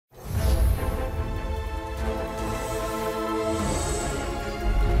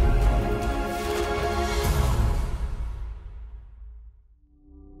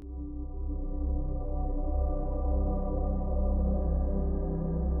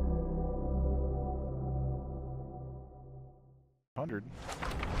500.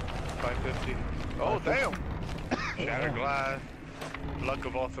 550. Oh, damn! Shattered glass. Luck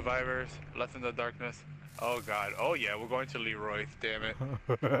of all survivors. Lesson of darkness. Oh god. Oh yeah, we're going to Leroy's, damn it.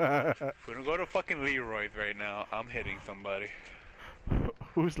 If we don't go to fucking Leroy's right now, I'm hitting somebody.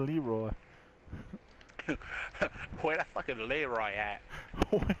 Who's Leroy? Where that fucking Leroy at?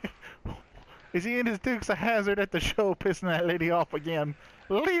 Is he in his Dukes of Hazzard at the show pissing that lady off again?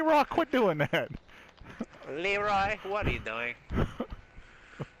 Leroy, quit doing that! Leroy, what are you doing?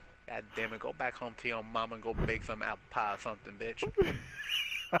 God damn it, go back home to your mom and go bake some apple pie or something, bitch.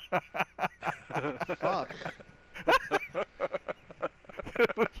 Fuck.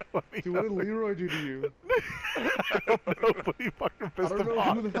 That was funny. Dude, what did Leroy do to you? I don't know, but he fucking I pissed don't him know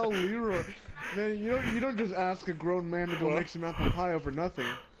off. who the hell Leroy. Man, you don't just ask a grown man to go make some apple pie over nothing.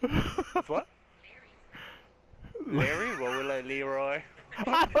 What? Larry? What we like Leroy?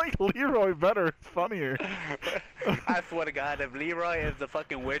 I like Leroy better. It's funnier. I swear to God, if Leroy is the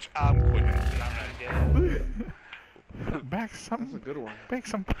fucking witch, I'm quitting. I'm not getting That's a good one. Bake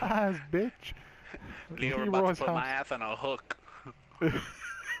some pies, bitch. Leroy about to put my ass on a hook.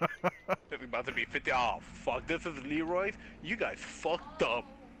 It's about to be 50. Oh, fuck, this is Leroy's? You guys fucked up.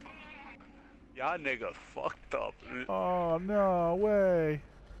 Y'all niggas fucked up. Oh, no way.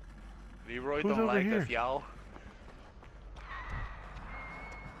 Leroy Who's don't over like here? us, y'all.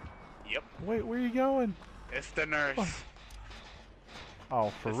 Yep. Wait, where you going? It's the nurse. Oh,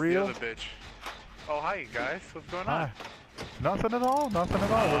 for It's real? the other bitch. Oh, hi, guys. What's going on? Hi. Nothing at all? Nothing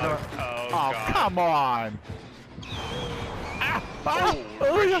at all? We're gonna... Oh, Oh, God. come on! Ah! Ah!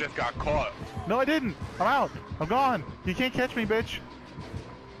 Oh, yeah. Rich just got caught. No, I didn't. I'm out. I'm gone. You can't catch me, bitch.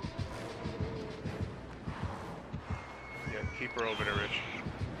 Yeah, keep her over there, Rich.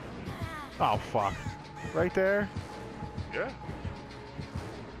 Oh, fuck. Right there? Yeah.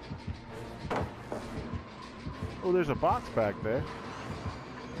 Oh, there's a box back there.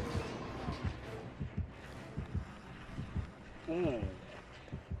 Ooh.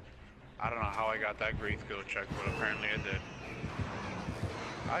 I don't know how I got that great skill check, but apparently I did.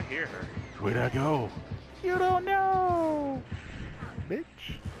 I hear her. Where'd I go? You don't know!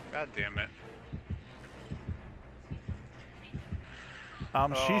 Bitch. God damn it.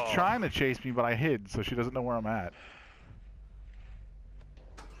 She's trying to chase me, but I hid, so she doesn't know where I'm at.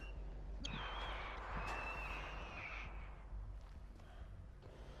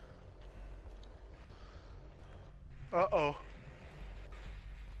 Uh-oh.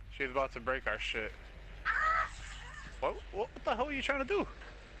 She's about to break our shit. What the hell are you trying to do?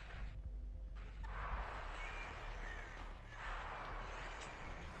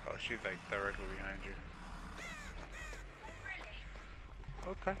 Oh, she's like directly behind you.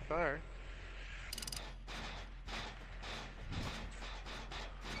 Okay, sorry.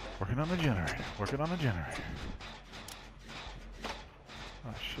 Working on the generator. Working on the generator.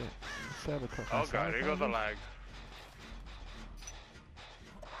 Oh shit. Sabotage. Oh god, here goes the lag.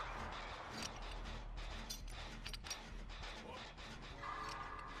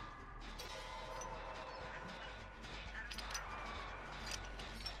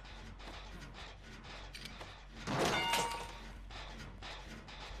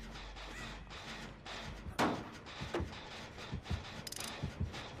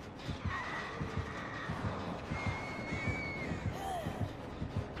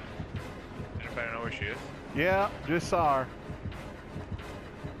 Anybody know where she is? Yeah, just saw her.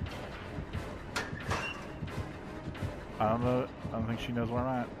 I don't know. I don't think she knows where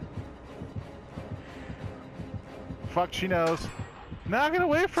I'm at. Fuck, she knows. Now get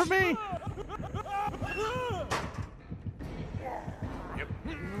away from me! Yep.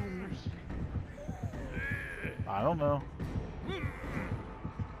 I don't know.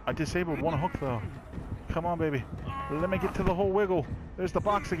 I disabled one hook though. Come on, baby. Let me get to the whole wiggle. There's the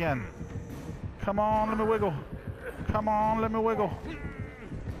box again. Come on, let me wiggle. Come on, let me wiggle.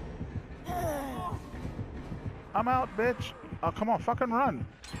 I'm out, bitch. Oh, come on, fucking run.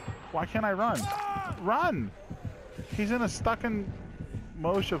 Why can't I run? Run! He's in a stuck-in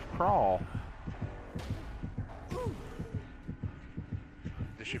motion of crawl.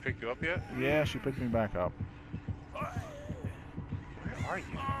 Did she pick you up yet? Yeah, she picked me back up. Where are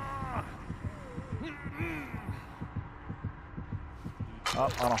you?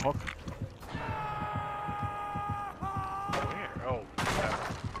 Up on a hook. Where? Oh, yeah.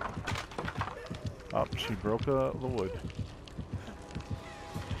 Up, she broke the wood.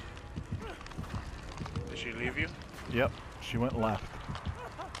 Did she leave you? Yep, she went left.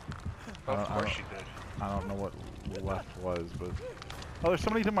 Of course she did. I don't know what left was, but... Oh, there's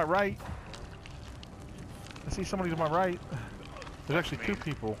somebody to my right. I see somebody to my right. There's actually two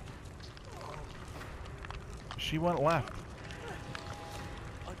people. She went left.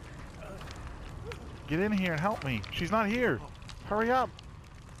 Get in here and help me. She's not here. Hurry up.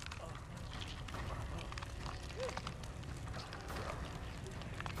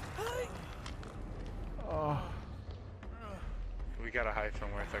 Oh. We gotta hide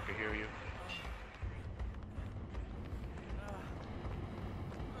somewhere so I can hear you.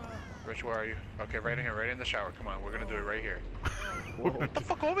 Rich, where are you? Okay, right in here, right in the shower. Come on, we're gonna do it right here. What the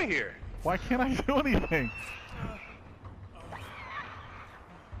fuck over here? Why can't I do anything?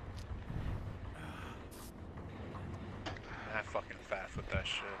 I'm fucking fast with that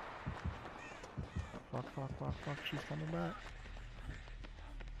shit. Fuck, she's coming back.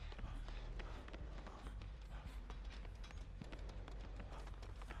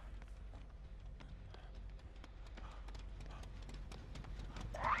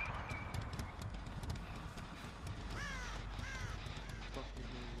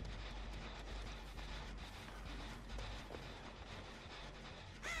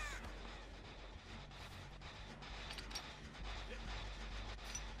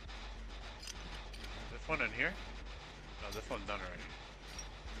 This one in here? No, this one's done already.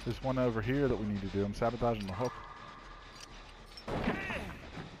 There's one over here that we need to do. I'm sabotaging the hook.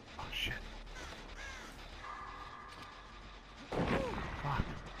 Oh shit. Fuck.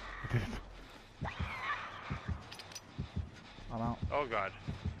 I did it. I'm out. Oh god.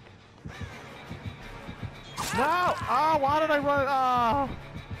 No! Oh, why did I run it? Oh!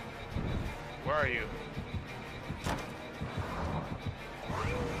 Where are you?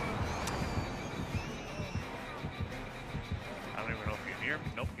 I don't even know if you're near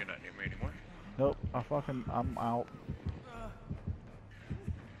me. Nope, you're not near me anymore. Nope, I'm out.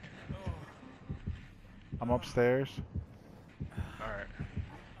 I'm upstairs. Alright.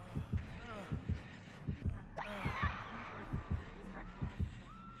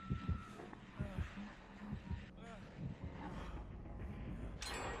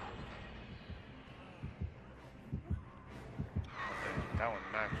 That one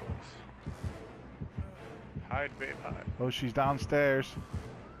Maxwell's. Hide, babe, hide. Oh, she's downstairs.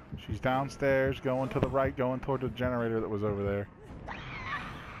 She's downstairs, going to the right, going toward the generator that was over there.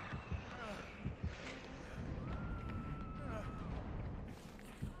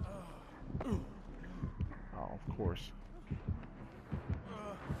 Oh, of course.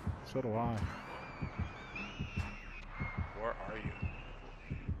 So do I. Where are you?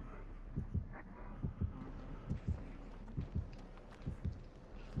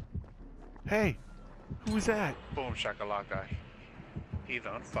 Hey! Who was that? Boom shakalaka. He's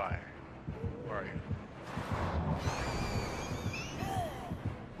on fire. Where are you?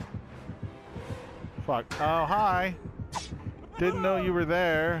 Fuck. Oh, hi! Didn't know you were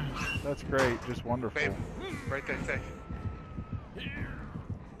there. That's great. Just wonderful. Babe, right there, stay.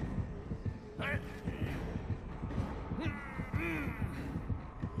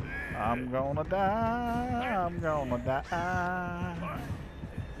 I'm gonna die. I'm gonna die.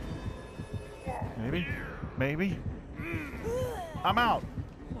 Maybe? Maybe? I'm out!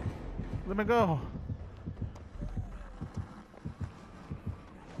 Let me go!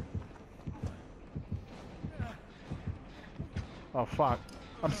 Oh fuck.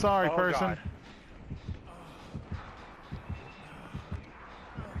 I'm sorry, Oh, person. God.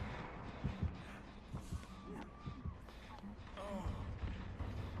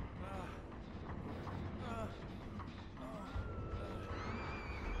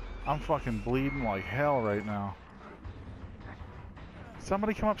 I'm fucking bleeding like hell right now.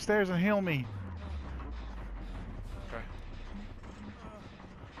 Somebody come upstairs and heal me. Okay.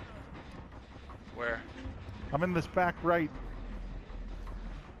 Where? I'm in this back right.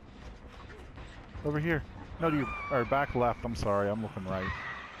 Over here. No, you or back left. I'm sorry. I'm looking right.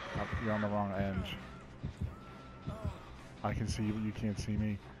 You're on the wrong end. I can see you, but you can't see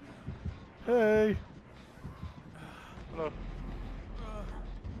me. Hey. Hello.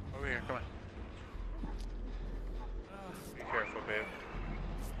 Over here, come on. Be careful, babe.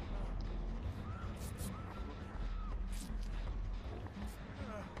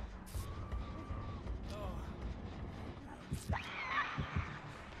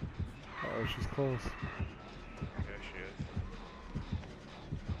 Oh, she's close. Yeah, she is.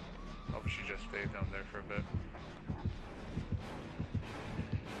 Hope she just stayed down there for a bit.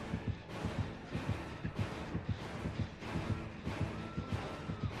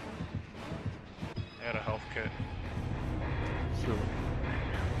 I got a health kit. So,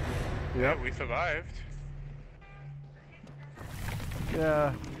 Yeah, we survived.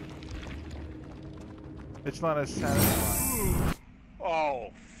 yeah. It's not as satisfying.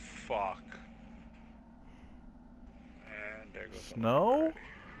 Oh, fuck. And there goes Snow?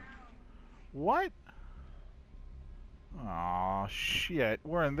 What? Aw, shit.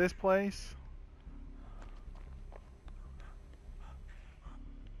 We're in this place?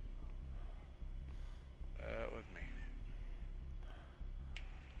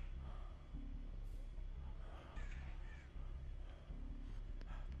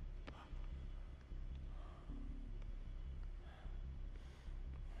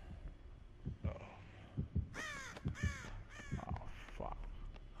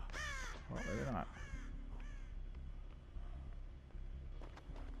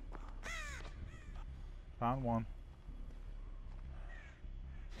 Found one.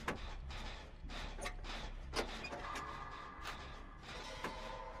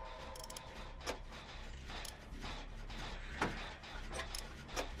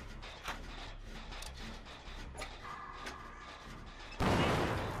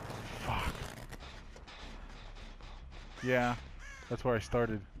 Fuck. Yeah, that's where I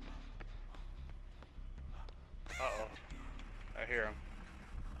started. Uh-oh. I hear him.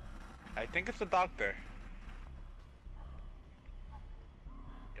 I think it's the doctor.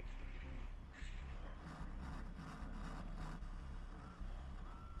 Yep.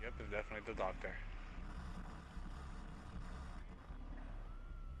 Yep, it's definitely the doctor.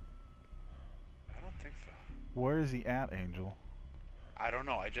 I don't think so. Where is he at, Angel? I don't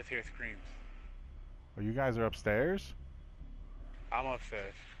know, I just hear screams. Oh, you guys are upstairs? I'm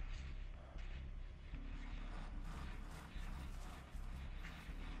upstairs.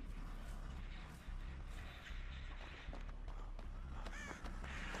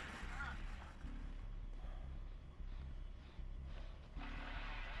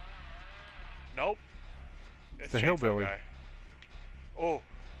 Nope. It's the Chainsaw hillbilly. Guy. Oh,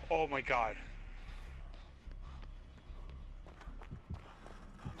 oh my god.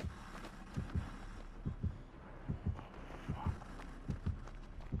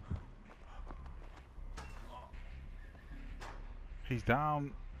 He's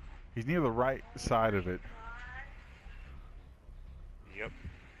down. He's near the right side of it. Yep.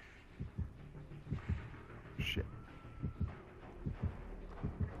 Shit.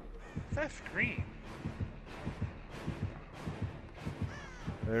 What's that scream?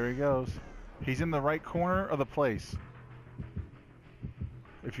 There he goes. He's in the right corner of the place.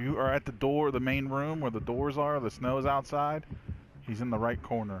 If you are at the door, the main room where the doors are, the snow's outside, he's in the right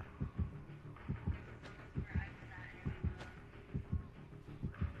corner.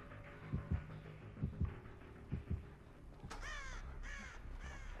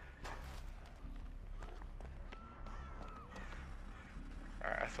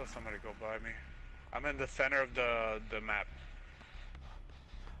 Alright, I saw somebody go by me. I'm in the center of the map.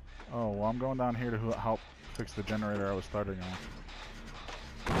 Oh, well, I'm going down here to help fix the generator I was starting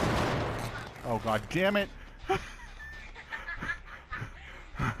on. Oh, god damn it!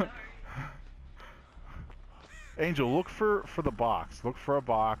 Angel, look for the box. Look for a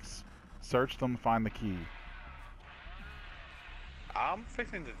box. Search them, find the key. I'm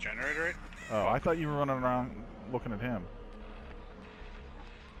fixing the generator. Right? Oh, I thought you were running around looking at him.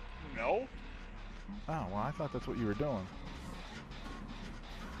 No? Oh, well, I thought that's what you were doing.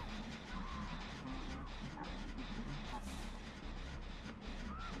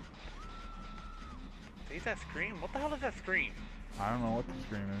 Is that scream? What the hell is that scream? I don't know what the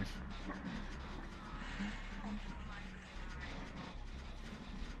screen is.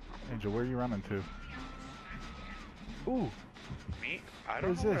 Angel, where are you running to? Ooh, Me? I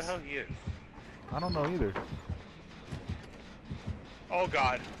don't What is know where this? the hell he is. I don't know either. Oh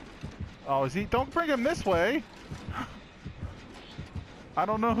god. Oh, is he? Don't bring him this way! I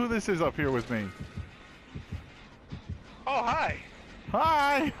don't know who this is up here with me. Oh, hi!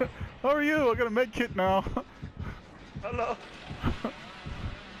 Hi! How are you? I got a med kit now. Hello.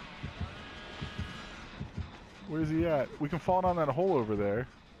 Where's he at? We can fall down that hole over there.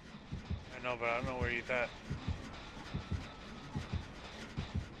 I know, but I don't know where he's at.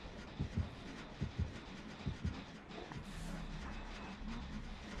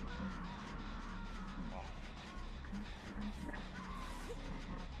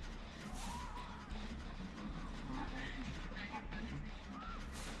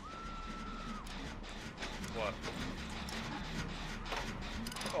 What?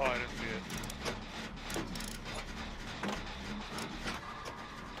 Oh, I didn't see it.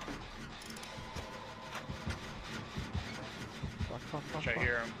 Fuck. Should I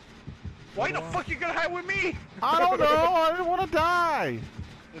hear him? Why the fuck you gonna hide with me? I don't know. I didn't want to die.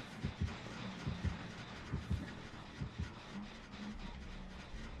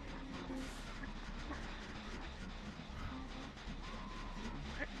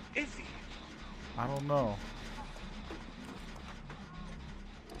 Where is he? I don't know.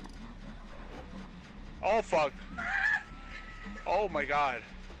 Oh fuck. Oh my god.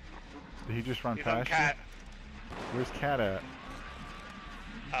 Did he just run He's on past cat. you? Where's Cat at?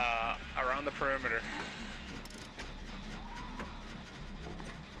 Around the perimeter.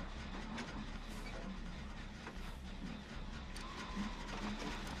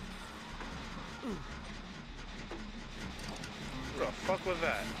 Who the fuck was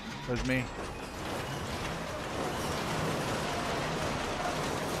that? That's me.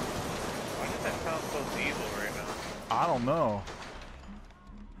 Why does that sound so evil right now? I don't know.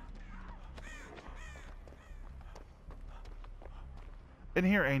 In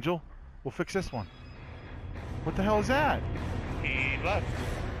here, Angel. We'll fix this one. What the hell is that? He left.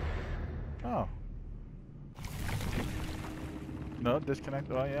 Oh. No, disconnect.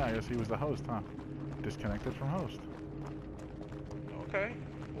 Oh yeah, I guess he was the host, huh? Disconnected from host. Okay.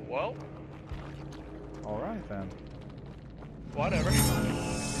 Well. All right then. Whatever.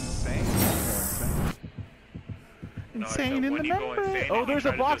 Insane. No, Insane in when the you go membrane. insane, Oh, you there's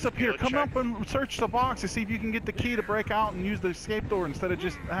try a to box do up here. skill Come up check. and search the box to see if you can get the key to break out and use the escape door instead of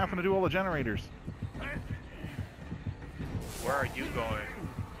just having to do all the generators. Where are you going?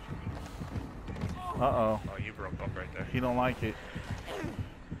 Uh-oh. Oh, you broke up right there. He don't like it.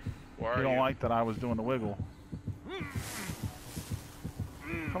 Where He are don't you? like that I was doing the wiggle.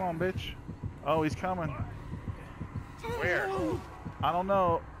 Come on, bitch. Oh, he's coming. Where? I don't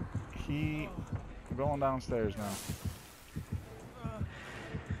know. I'm going downstairs now.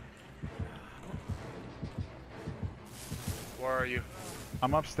 Where are you?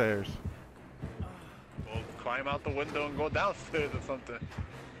 I'm upstairs. Well, climb out the window and go downstairs or something.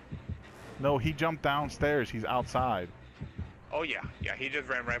 No, he jumped downstairs. He's outside. Oh yeah, yeah, he just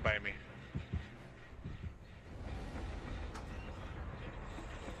ran right by me.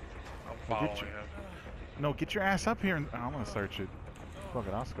 I'm following him. No, get your ass up here and I'm gonna search it. Fuck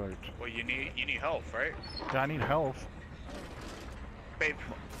it, I'll search. Well, you need health, right? Yeah, I need health. Babe.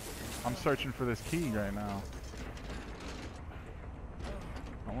 I'm searching for this key right now.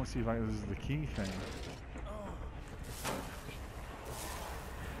 I want to see if this is the key thing.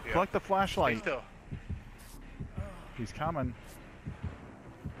 Yeah. Collect the flashlight. Stay still. He's coming.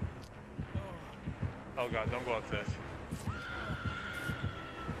 Oh god, don't go upstairs.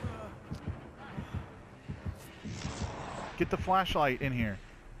 Get the flashlight in here.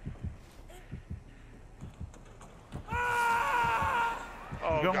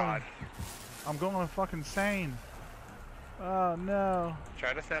 Oh god. I'm going fucking insane. Oh no.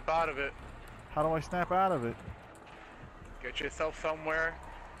 Try to snap out of it. How do I snap out of it? Get yourself somewhere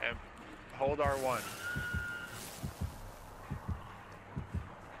and hold R1.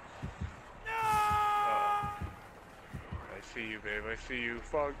 I see you, babe. I see you.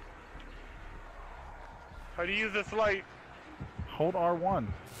 Fuck. How do you use this light? Hold R1.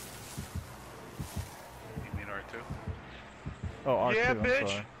 You mean R2? Oh, R2. Yeah, I'm bitch.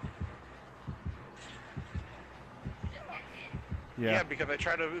 sorry. Yeah, because I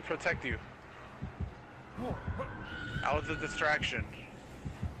tried to protect you. I was a distraction.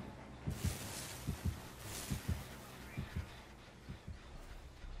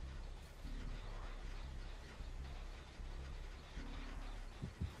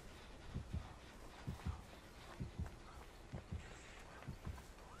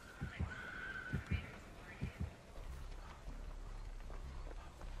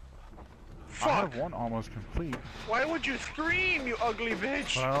 I have one almost complete. Why would you scream, you ugly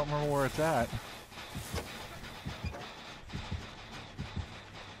bitch? But I don't remember where it's at.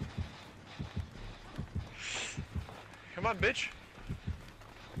 Come on, bitch.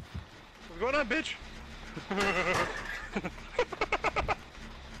 What's going on, bitch?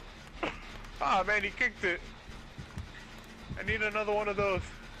 Ah, man, he kicked it. I need another one of those.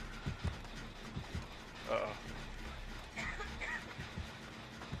 Uh-oh.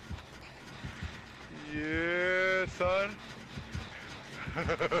 Yeah, son.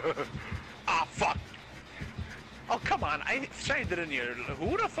 Ah, fuck. Oh, come on. I shined it in here.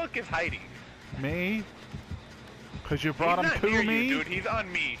 Who the fuck is hiding? Me? Cause you brought He's him not to near me? you, dude. He's on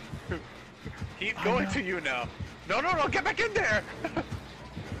me. He's going to you now. No, no, no. Get back in there.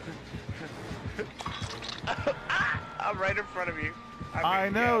 I'm right in front of you. I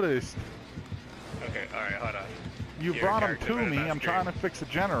noticed. Okay, alright, hold on. You Your brought him character to better me. not I'm scream. trying to fix a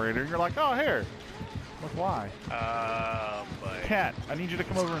generator. You're like, oh, here. Look, why? But... Cat, I need you to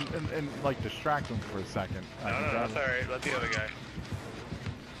come over and like distract him for a second. No, no, that's alright. Let the other guy.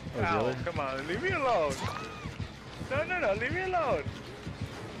 Oh, Ow, really? come on, leave me alone. No, no, no, leave me alone.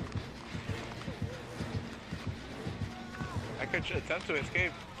 I could attempt to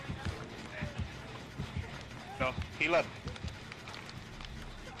escape. No, he left.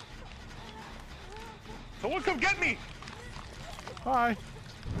 Someone come get me! Hi.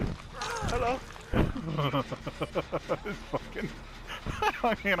 Hello. It's fucking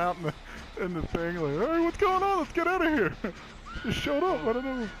hanging out in the thing like, hey, what's going on? Let's get out of here. Just showed up. I don't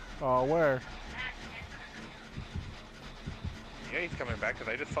know. Oh, where? Yeah, he's coming back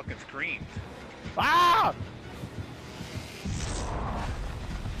because I just fucking screamed. Ah!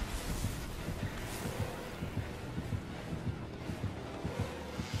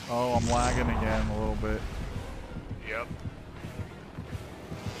 Oh, I'm lagging again a little bit. Yep.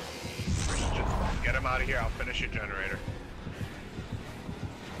 Just get him out of here. I'll finish your generator.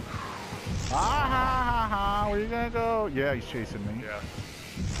 Ah ha ha ha! Where you gonna go? Yeah, he's chasing me. Yeah.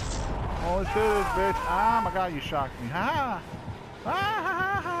 Oh, let's do this, bitch. Ah, my God, you shocked me. Ha ha! Ah ha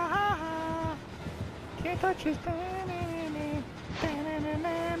ha ha ha ha! Can't touch this.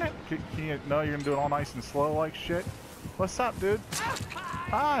 Can you, no, you're gonna do it all nice and slow like shit. What's up, dude?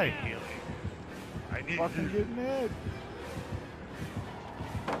 Hi. I need Fucking getting it.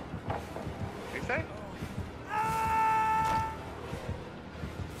 You say?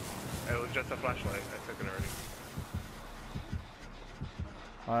 It was just a flashlight. I took it already.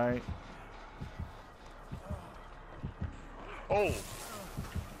 Alright. Oh!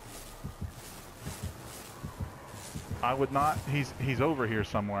 I would not. He's over here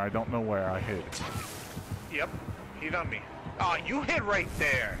somewhere. I don't know where I hid. Yep. He's on me. Oh, you hit right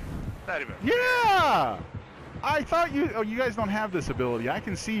there. Not even. Yeah! I thought you. Oh, you guys don't have this ability. I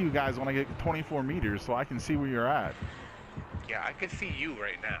can see you guys when I get 24 meters, so I can see where you're at. Yeah, I can see you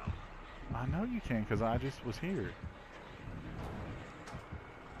right now. I know you can, because I just was here.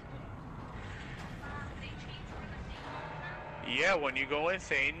 Yeah, when you go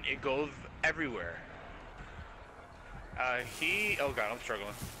insane, it goes everywhere. Oh god, I'm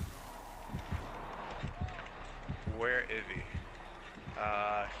struggling. Where is he?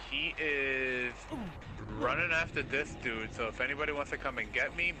 He is running after this dude, so if anybody wants to come and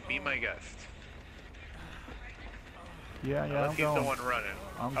get me, be my guest. Yeah, Unless I'm he's going. the one running.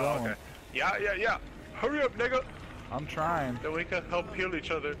 I'm oh, going. Okay. Yeah. Hurry up, nigga. I'm trying. Then we can help heal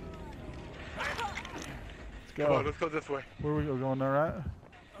each other. Let's go. Come on, let's go this way. Where are we going there at?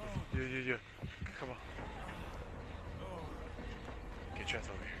 Yeah. Come on. Get your ass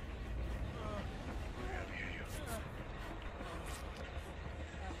over here. Let me hear you.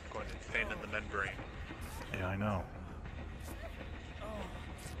 Going insane in the membrane. Yeah, I know.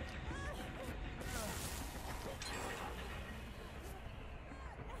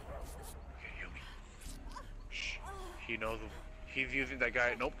 Okay, heal me. Shh. He knows. He's using that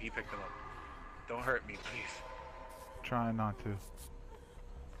guy. Nope, he picked him up. Don't hurt me, please. Trying not to.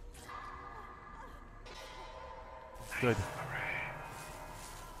 Good.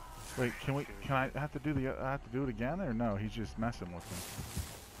 Wait, can I have to do it again, or no? He's just messing with me.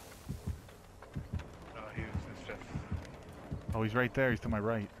 No, it's just. Oh, he's right there. He's to my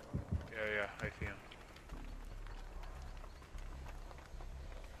right. Yeah, I see him.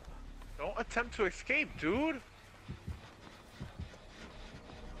 Don't attempt to escape, dude.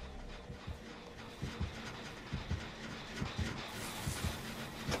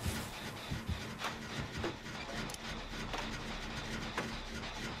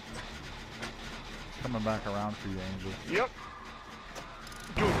 Coming back around for you, Angel. Yep.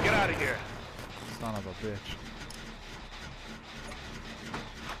 Dude, get out of here. Son of a bitch.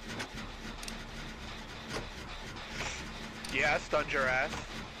 Yeah, stunned your ass.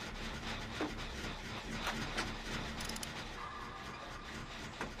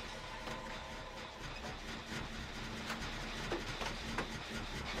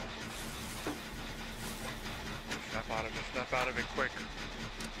 Snap out of it quick.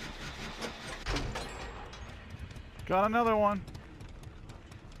 Got another one.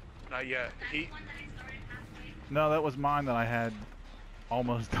 Not yet. No, that was mine that I had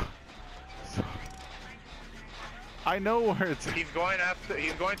almost done. So, I know where it's. He's going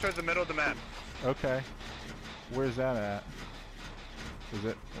towards the middle of the map. Okay. Where's that at? Is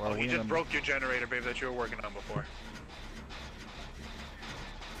it? Oh, he just broke your generator, babe, that you were working on before.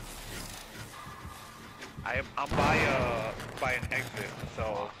 I'm by an exit,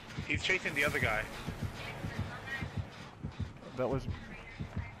 so he's chasing the other guy. That was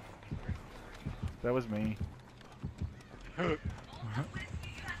me.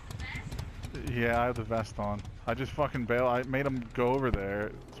 Yeah, I have the vest on. I just fucking bailed. I made him go over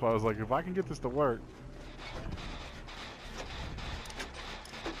there. So I was like, if I can get this to work.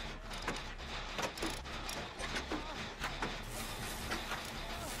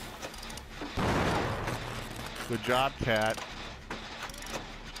 Good job, cat.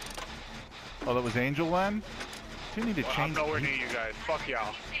 Oh, that was Angel then? You need to change. I'm nowhere near you guys. Fuck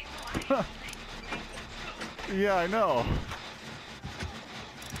y'all. Yeah, I know.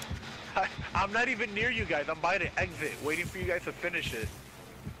 I'm not even near you guys. I'm by the exit, waiting for you guys to finish it.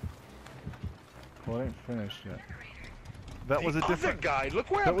 Well, it ain't finished yet. That was a different guy. Look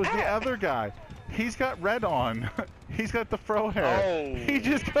where that I'm was at. the other guy. He's got red on. He's got the fro hair. Oh. He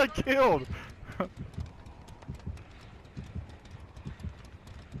just got killed.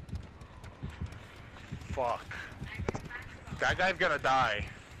 Fuck. That guy's gonna die.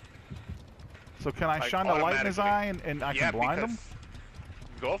 So can I Like, shine a light in his eye and I can blind him?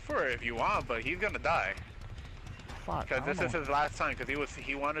 Go for it if you want, but he's gonna die. fuck? Because this is his last time. Because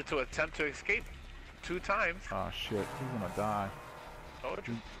he wanted to attempt to escape 2 times. Oh shit, he's gonna die. Told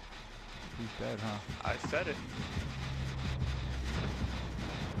you. He's dead, huh? I said it.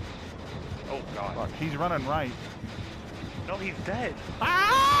 Oh god. Fuck, he's running right. No, he's dead.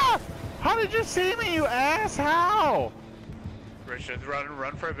 Ah! How did you see me, you ass? How? Richard,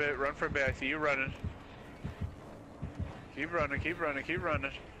 run for a bit, run for a bit. I see you running. Keep running, keep running, keep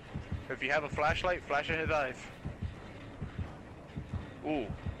running. If you have a flashlight, flash in his eyes. Ooh,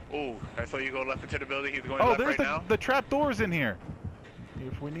 ooh. I saw you go left into the building. He's going left right now. Oh, there's the trap doors in here.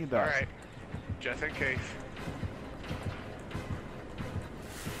 If we need that. Alright. Just in case.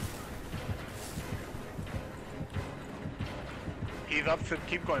 He's up to,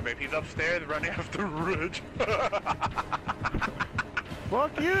 keep going, babe. He's upstairs running after Rich.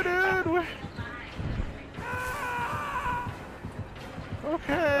 Fuck you, dude.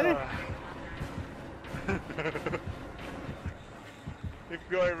 Okay. Keep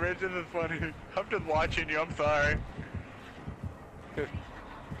going, Rich. This is funny. I'm just watching you. I'm sorry.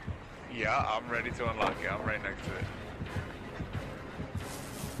 Yeah, I'm ready to unlock it. I'm right next to it.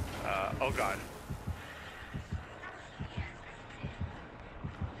 Oh god.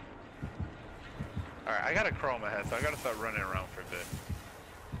 Alright, I got a chrome ahead, so I gotta start running around for a bit.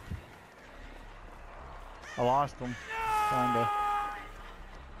 I lost him. Kinda.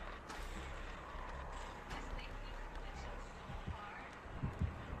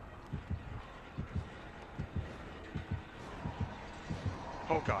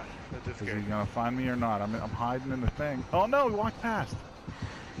 Oh god, that just Is scared he me. gonna find me or not? I'm hiding in the thing. Oh no, he walked past.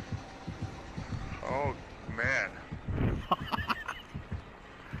 Oh man.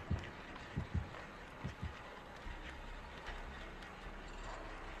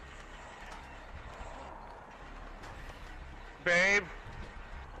 Babe.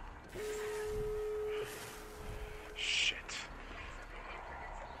 Shit.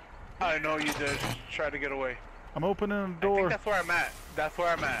 I know you did. Try to get away. I'm opening the I door. think that's where I'm at. That's where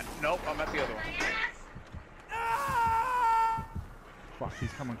I'm at. Nope, I'm at the other one. Fuck,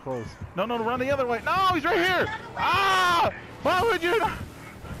 he's coming close. No, no, run the other way. No, he's right here. Ah! Why would you?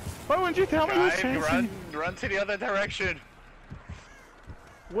 Why wouldn't you tell me he was chasing? Run to the other direction.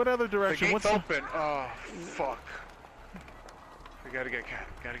 What other direction? The gate's What's open. Oh, fuck. We gotta get cat.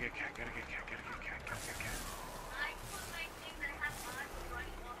 Gotta get cat. Gotta get cat. Gotta get cat. Gotta get cat.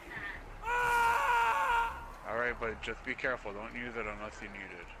 Alright, but just be careful. Don't use it unless you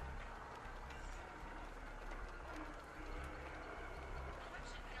need it.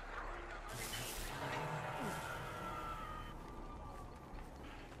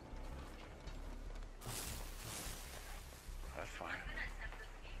 That's fine.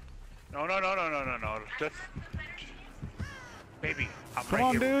 No. Just baby, I'm Come right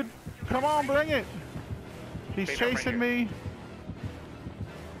on, here. dude. Come on, bring it. He's Baby, I'm right chasing here. me.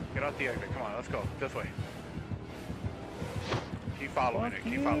 Get out the exit. Come on, let's go. This way. Keep following Fuck it.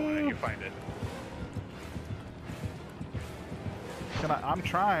 Keep following it. you. You find it. I'm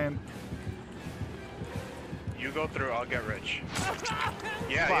trying. You go through. I'll get rich.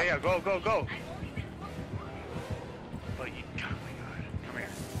 Yeah, Fuck. yeah. Go. But you, oh my god. Come here.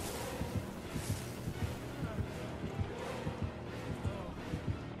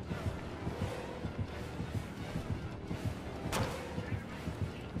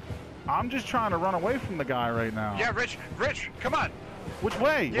 I'm just trying to run away from the guy right now. Yeah, Rich, come on. Which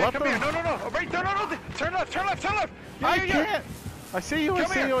way? Yeah, Left come or- here. No. Oh, right, no. Turn left. Yeah, I yeah. can't. I see you. I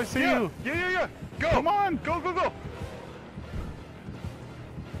Come see here. you. I see Yeah. you. Yeah. Go. Come on. Go.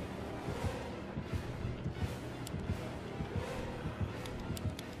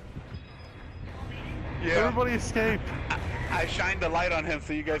 Yeah. Everybody escaped. I shined the light on him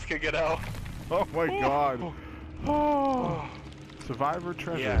so you guys could get out. Oh my god. Oh. Survivor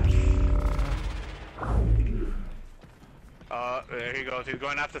treasure. Yeah. There he goes. He's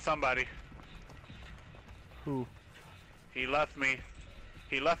going after somebody. Who? He left me.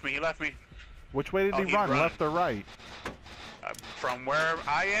 Which way did he he's run? running. Left or right? From where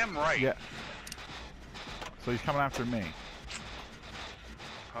I am, right. Yeah. So he's coming after me.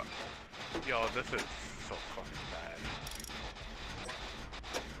 Yo, this is so fucking bad.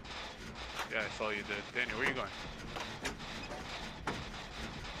 Yeah, I saw you did. Daniel, where you going?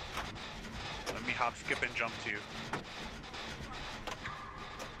 Let me hop, skip, and jump to you.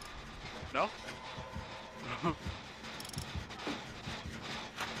 No?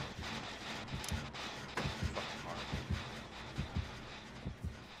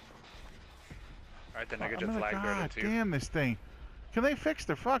 Alright, the nigga just lagged right God into you. damn this thing. Can they fix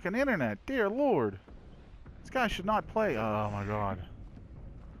their fucking internet? Dear Lord. This guy should not play. Oh my god.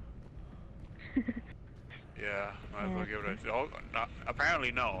 Yeah, might as well give it a... Oh, no,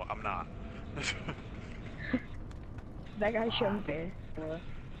 apparently no, I'm not. That guy shouldn't be.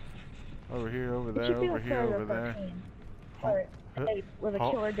 Over here, over It there, should be over like here, over there. 13. Or with a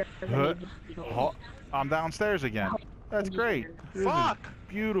killer doesn't need to be I'm downstairs again. That's great. This is Fuck!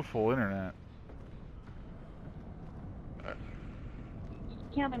 beautiful internet. You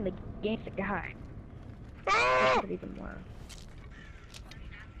can't in the game to get high. Ah! That's even more.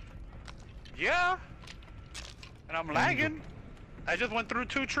 Yeah! And I'm lagging. I just went through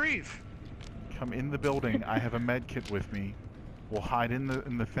 2 trees. Come in the building. I have a med kit with me. We'll hide in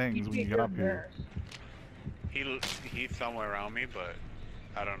the things when you get up here. He's somewhere around me, but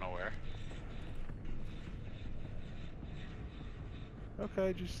I don't know where.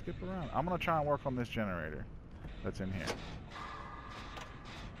 Okay, just skip around. I'm gonna try and work on this generator that's in here.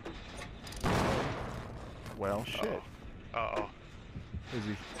 Well, shit. Uh-oh. Is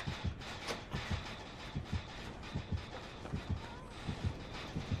he?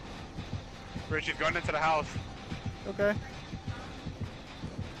 Richie's going into the house. Okay.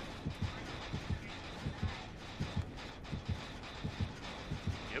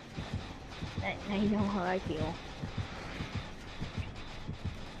 Yep. Now you know how I feel.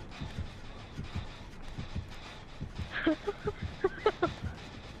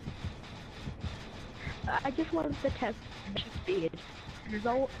 I just wanted to test the speed. The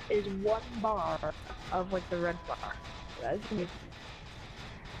result is 1 bar of like the red bar. That's gonna be...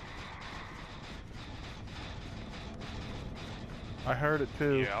 I heard it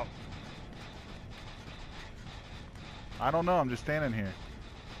too. Yeah. I don't know. I'm just standing here.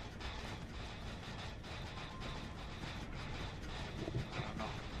 I don't know.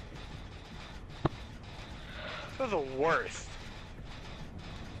 This is the worst.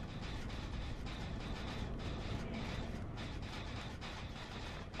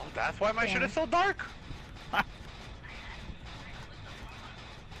 Oh, that's why my shit is so dark?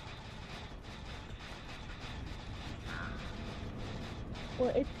 Well,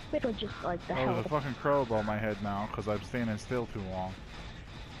 it's basically just like the Oh, there's hell. a fucking crow above my head now because I'm standing still too long.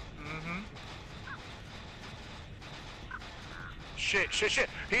 Mm-hmm. Shit, shit, shit.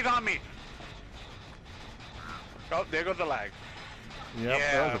 He's on me. Oh, there goes the lag. Yep,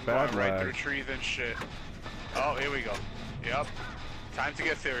 yeah, that was a I'm bad going right lag. through trees and shit. Oh, here we go. Yep. Time to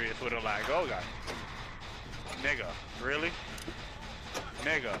get serious with a lag. Oh, God. Nigga. Really?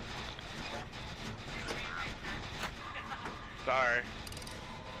 Nigga. Sorry.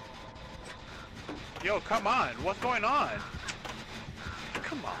 Yo, come on. What's going on?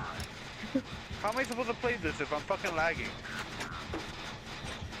 Come on. How am I supposed to play this if I'm fucking lagging?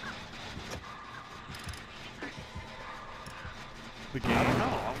 The game. I don't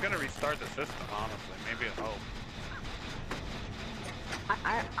know. I'm gonna restart the system, honestly. Maybe it'll help.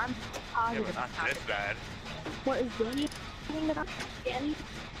 I'm Yeah, positive. but not this bad. What is Danny doing about Danny?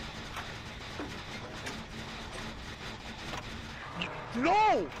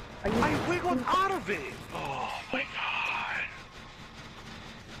 No! Are you I wiggled out of it! Oh my god.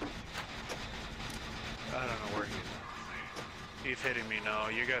 I don't know where he is. He's hitting me now.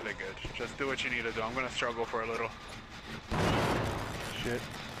 You guys are good. Just do what you need to do. I'm gonna struggle for a little. Shit.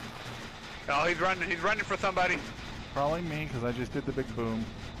 Oh, he's running. He's running for somebody. Probably me because I just did the big boom.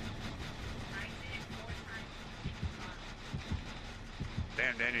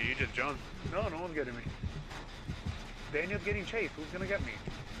 Damn, Daniel, you just jumped. No, no one's getting me. Daniel's getting chased. Who's gonna get me?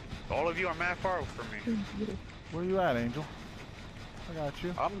 All of you are mad far from me. Where you at, Angel? I got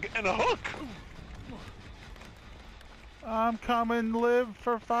you. I'm getting a hook. I'm coming. Live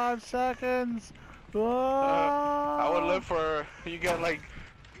for 5 seconds. I would live for, you got like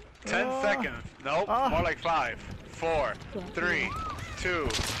 10 seconds. Nope, more like 5, 4, 3, 2.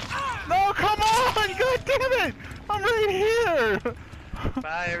 No, come on! God damn it! I'm right here!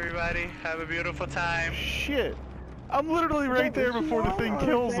 Bye everybody, have a beautiful time. Shit. I'm literally right there before the thing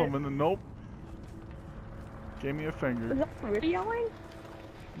kills him, and then nope. Gave me a Is finger. that really yelling?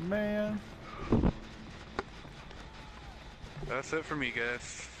 Man. That's it for me,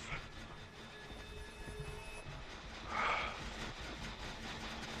 guys.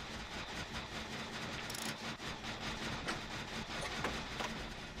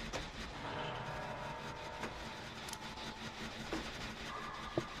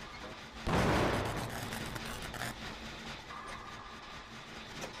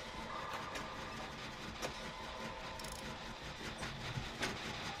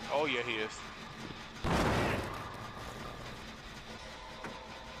 Oh yeah, he is.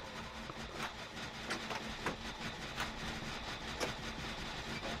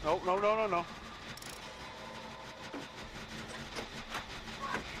 No, no, no, no, no.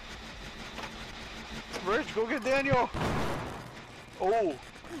 Rich, go get Daniel. Oh,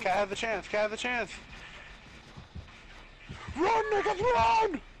 Cat had the chance. Cat had the chance. Run, niggas,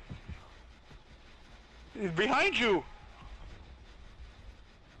 run! He's behind you.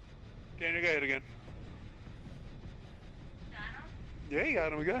 Daniel got it again. Yeah, you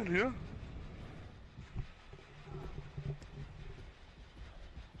got him again, yeah.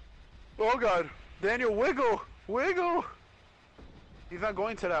 Oh god. Daniel, wiggle! Wiggle! He's not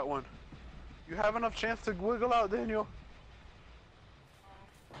going to that one. You have enough chance to wiggle out, Daniel.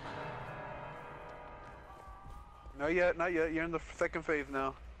 Not yet, not yet. You're in the second phase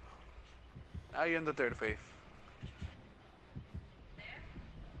now. Now you're in the third phase.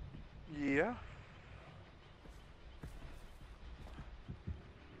 Yeah.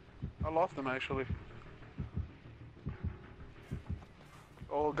 I lost him actually.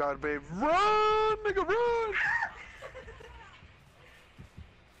 Oh god, babe. Run, nigga, run!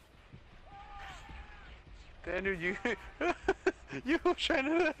 Daniel, you... you trying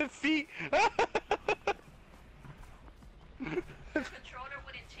to feet. The controller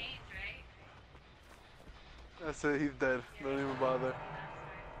wouldn't change, right? That's it, he's dead. Don't even bother.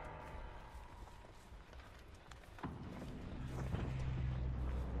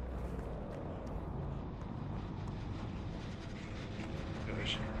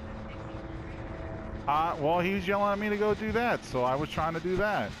 Well, he was yelling at me to go do that, so I was trying to do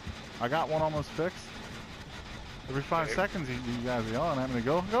that. I got one almost fixed. Every 5 seconds, you guys are yelling at me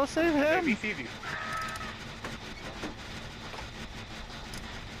to go save him. He sees you.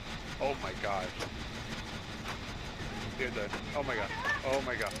 Oh my god. You're dead. Oh my god. Oh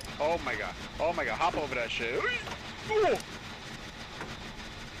my god. Oh my god. Oh my god. Hop over that shit. Oh!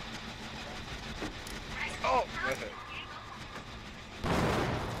 Oh! That's it.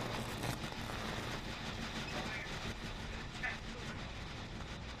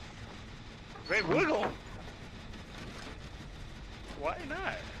 Wait, wiggle! Why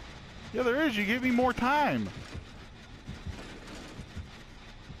not? Yeah, there is. You give me more time.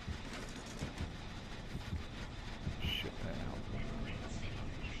 Shit, that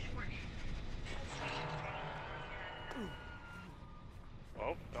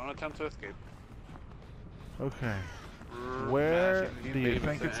helped. Oh, don't attempt to escape. Okay. Where do you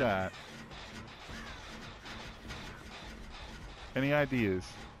think it's at? Any ideas?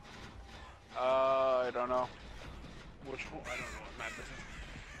 I don't know. Which one? I don't know what map this is.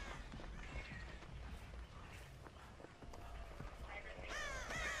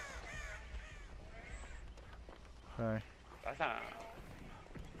 Okay. That's not...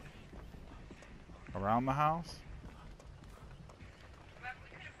 Around the house?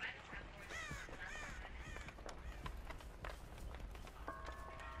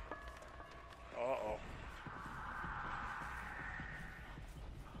 Uh-oh.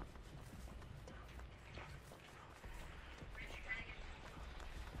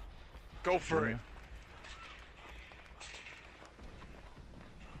 Go for it.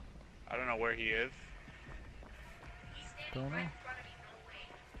 I don't know where he is. Don't know.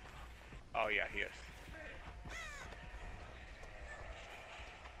 Oh yeah, he is.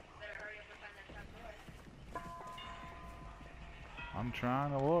 I'm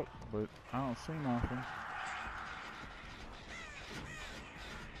trying to look, but I don't see nothing.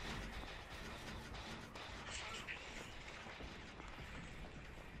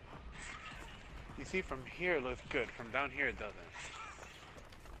 You see, from here it looks good. From down here it doesn't.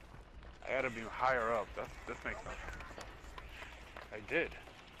 I gotta be higher up. This makes no sense. I did.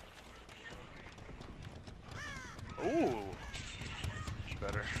 Ooh. Much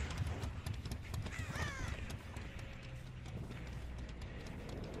better.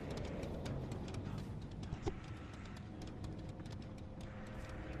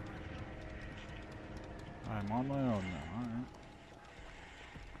 I'm on my own now, alright.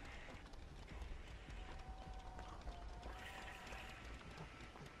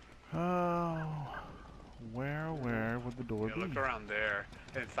 Oh, where would the door Yeah, be? look around there,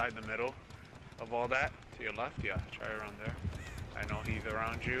 inside the middle of all that. To your left, yeah, try around there. I know he's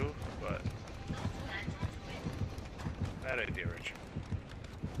around you, but... Bad idea, Rich.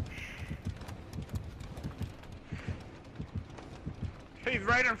 He's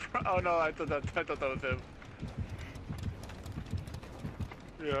right in front. Oh no, I thought that was him.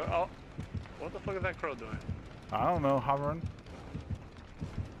 Yeah, oh. What the fuck is that crow doing? I don't know, hovering.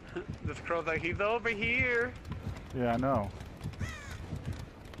 This crow's like, he's over here. Yeah, I know.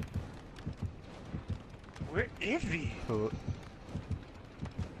 Where is he? So,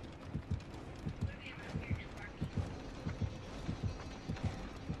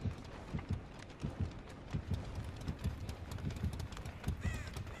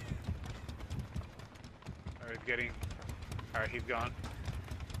 getting... Alright, he's gone.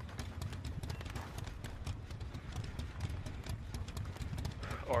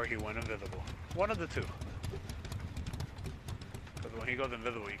 Or he went invisible. One of the two. Because when he goes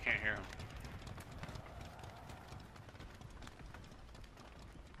invisible, you can't hear him.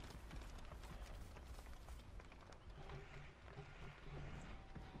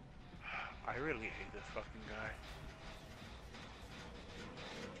 I really hate this fucking guy.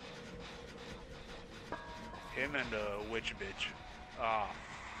 Him and the witch bitch. Ah,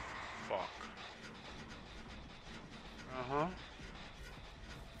 fuck. Uh-huh.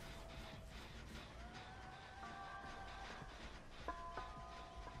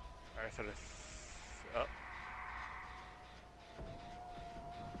 Alright, so this... Oh.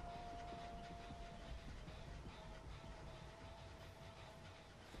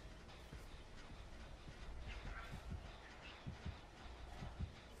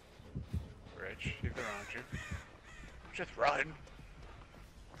 Rich, he's around you. Just run.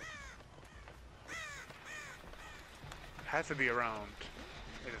 Has to be around.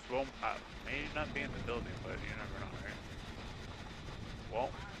 It just won't. May not be in the building, but you never know, right? Well.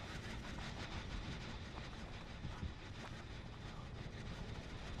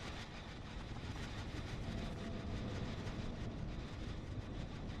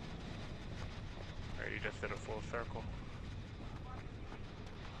 Or you just did a full circle.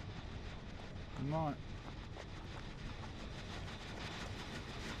 I'm not.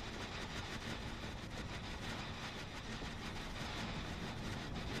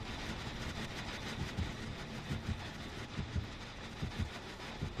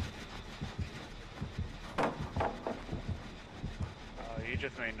 You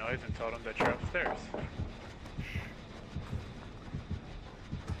just made noise and told him that you're upstairs.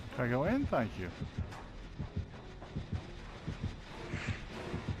 Can I go in? Thank you.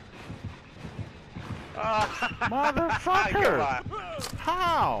 Motherfucker!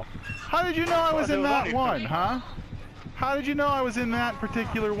 How? How did you know I was in that one, huh? How did you know I was in that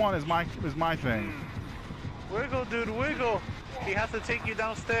particular one is my thing? Wiggle, dude, wiggle! He has to take you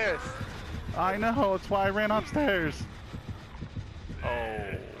downstairs. I know, that's why I ran upstairs.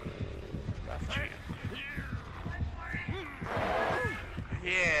 Oh, that's cheating.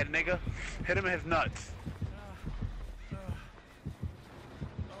 Yeah, nigga. Hit him in his nuts.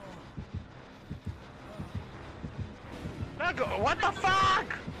 What the fuck?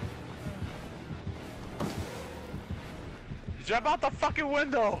 Jump out the fucking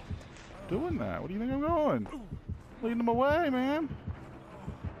window. Doing that? What do you think I'm going? Leading them away, man.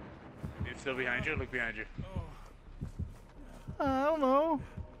 He's still behind you? Look behind you. I don't know.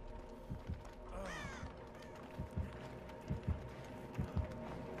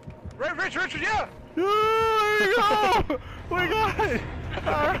 Right, Richard, yeah! There you go! We got it!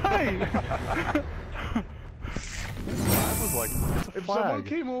 Alright! That was like, it's a If flag. someone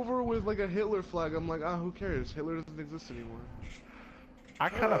came over with like a Hitler flag, I'm like, ah, who cares? Hitler doesn't exist anymore. I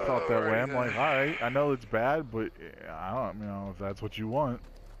kind of felt that way. I'm like, alright, I know it's bad, but I don't, you know, if that's what you want.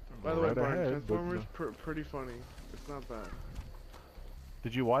 By the way, right Brian, ahead, Transformers pretty funny. It's not bad.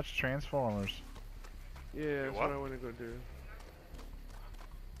 Did you watch Transformers? Yeah, that's what I want to go do.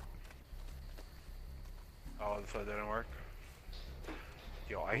 Oh, this one didn't work?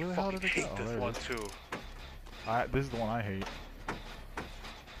 Yo, I Where the hell fucking did it hate go? this There it one is. too. This is the one I hate.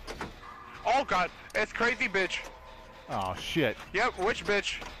 Oh god, it's crazy bitch. Oh shit. Yep, which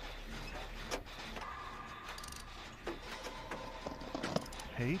bitch?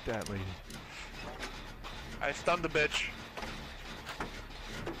 Hate that lady. I stunned the bitch.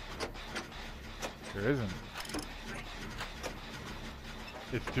 There isn't.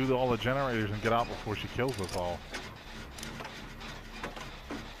 It's do all the generators and get out before she kills us all.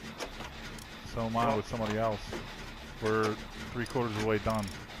 So am I with somebody else. We're 3/4 of the way done.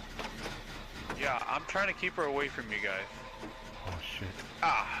 Yeah, I'm trying to keep her away from you guys. Oh shit.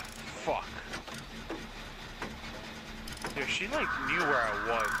 Ah, fuck. Yo, she like knew where I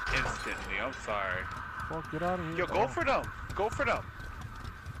was instantly. I'm sorry. Fuck, get out of here. Yo, go for them. Go for them.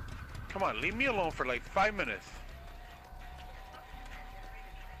 Come on, leave me alone for like 5 minutes.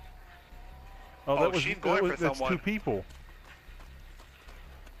 Oh, that was, she's going for that's someone. 2 people.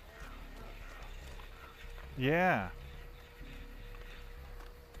 Yeah.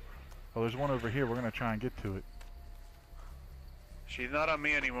 Oh, there's one over here. We're gonna try and get to it. She's not on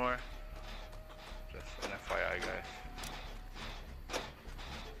me anymore. Just an FYI, guys.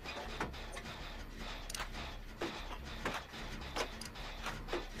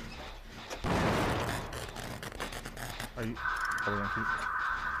 Are we gonna keep?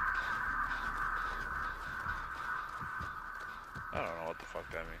 I don't know what the fuck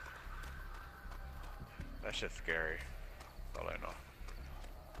that means. That shit's scary. That's all I know.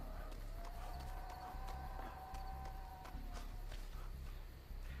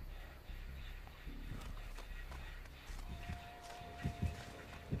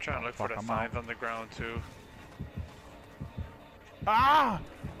 I'm trying to look for Fuck, the I'm signs out. on the ground too. Ah!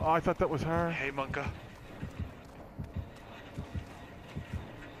 Oh, I thought that was her. Hey, Monka.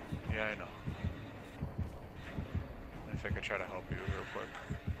 Yeah, I know. If I could try to help you real quick.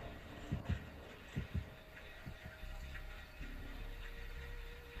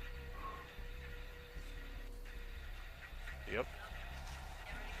 Yep.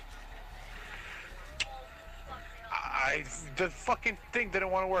 The fucking thing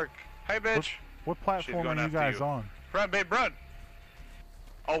didn't want to work. Hey, bitch. What platform going are you after guys you. on? Run, babe, run.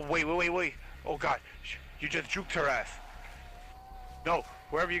 Oh, wait. Oh, God. You just juked her ass. No,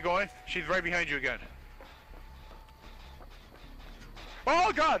 wherever you're going, she's right behind you again.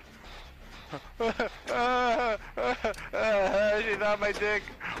 Oh, God. She's on my dick.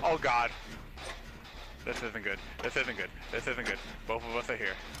 Oh, God. This isn't good. This isn't good. This isn't good. Both of us are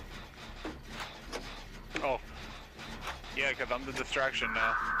here. Oh. Yeah, because I'm the distraction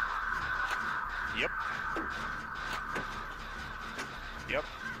now. Yep. Yep.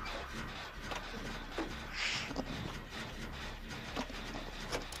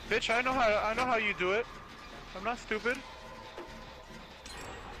 Bitch, I know how you do it. I'm not stupid.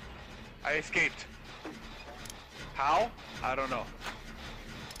 I escaped. How? I don't know.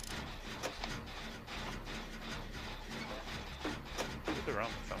 She's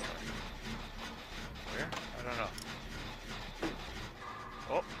around somewhere. Where? I don't know.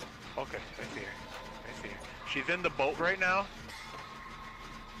 Oh, okay. I see her. I see her. She's in the boat right now.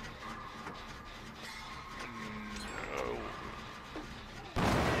 No.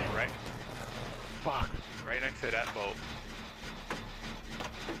 Right. Fuck. Right next to that boat.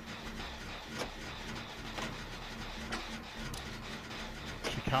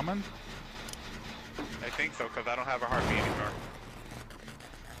 She coming? I think so, because I don't have a heartbeat anymore.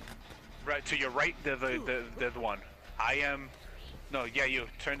 Right, to your right, there's one. I am... No, yeah, you.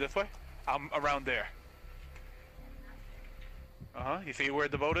 Turn this way. I'm around there. Uh-huh. You see where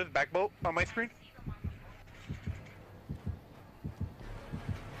the boat is? Back boat on my screen?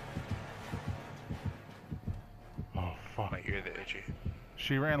 Oh, fuck. My ears are itchy.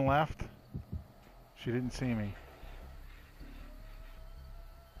 She ran left. She didn't see me.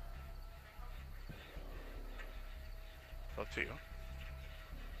 It's up to you.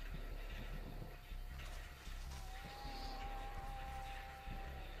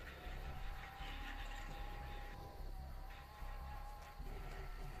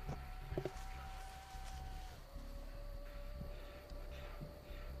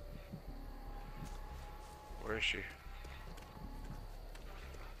 Where is she?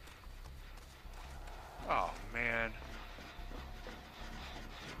 Oh, man.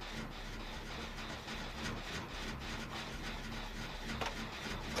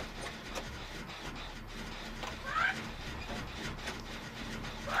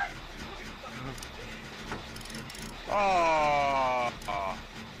 Oh.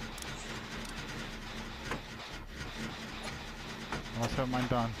 Let's have mine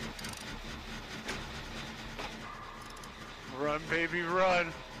done. Run, baby,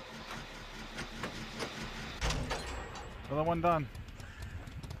 run. Another one done.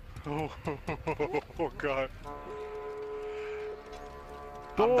 Oh, God.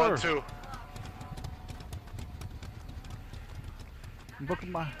 Door. I'm done too. Look at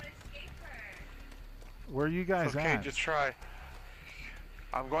my... Where are you guys Okay, at? just try.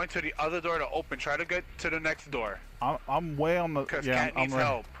 I'm going to the other door to open. Try to get to the next door. I'm way on the... Because Yeah, Cat I'm needs ready.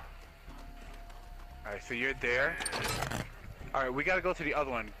 help. Alright, so you're there. Alright, we gotta go to the other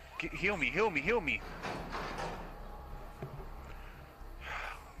one. Heal me, heal me, heal me.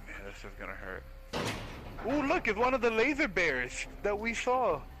 Man, this is gonna hurt. Ooh, look, it's one of the laser bears that we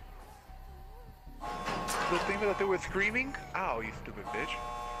saw. The thing that they were screaming? Ow, you stupid bitch.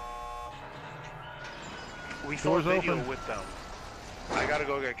 We saw a Door's video open. with them. I gotta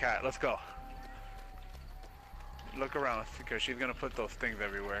go get Cat. Let's go. Look around, because she's gonna put those things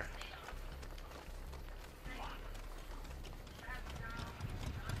everywhere.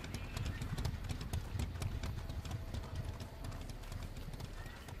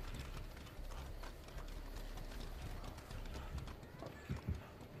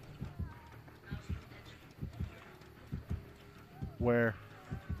 Where?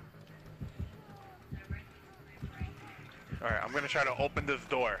 Alright, I'm gonna try to open this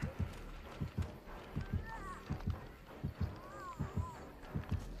door.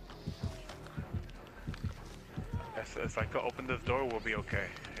 If I could open this door, we'll be okay,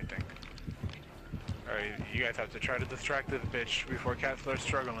 I think. Alright, you guys have to try to distract this bitch before Cat starts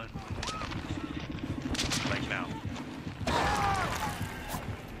struggling. Like now.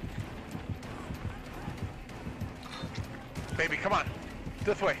 Baby, come on.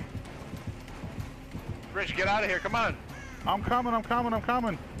 This way. Rich, get out of here, come on. I'm coming, I'm coming, I'm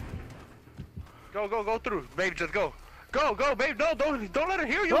coming. Go, go, go through. Babe, just go. Go, go, babe. No, don't let her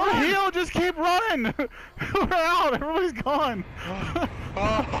heal you. Don't run. heal, just keep running. We're out, everybody's gone.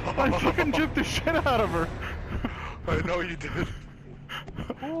 I fucking juked the shit out of her. I know you did.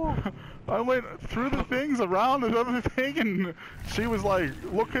 I went through the things, around the other thing, and she was like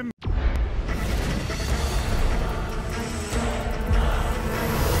looking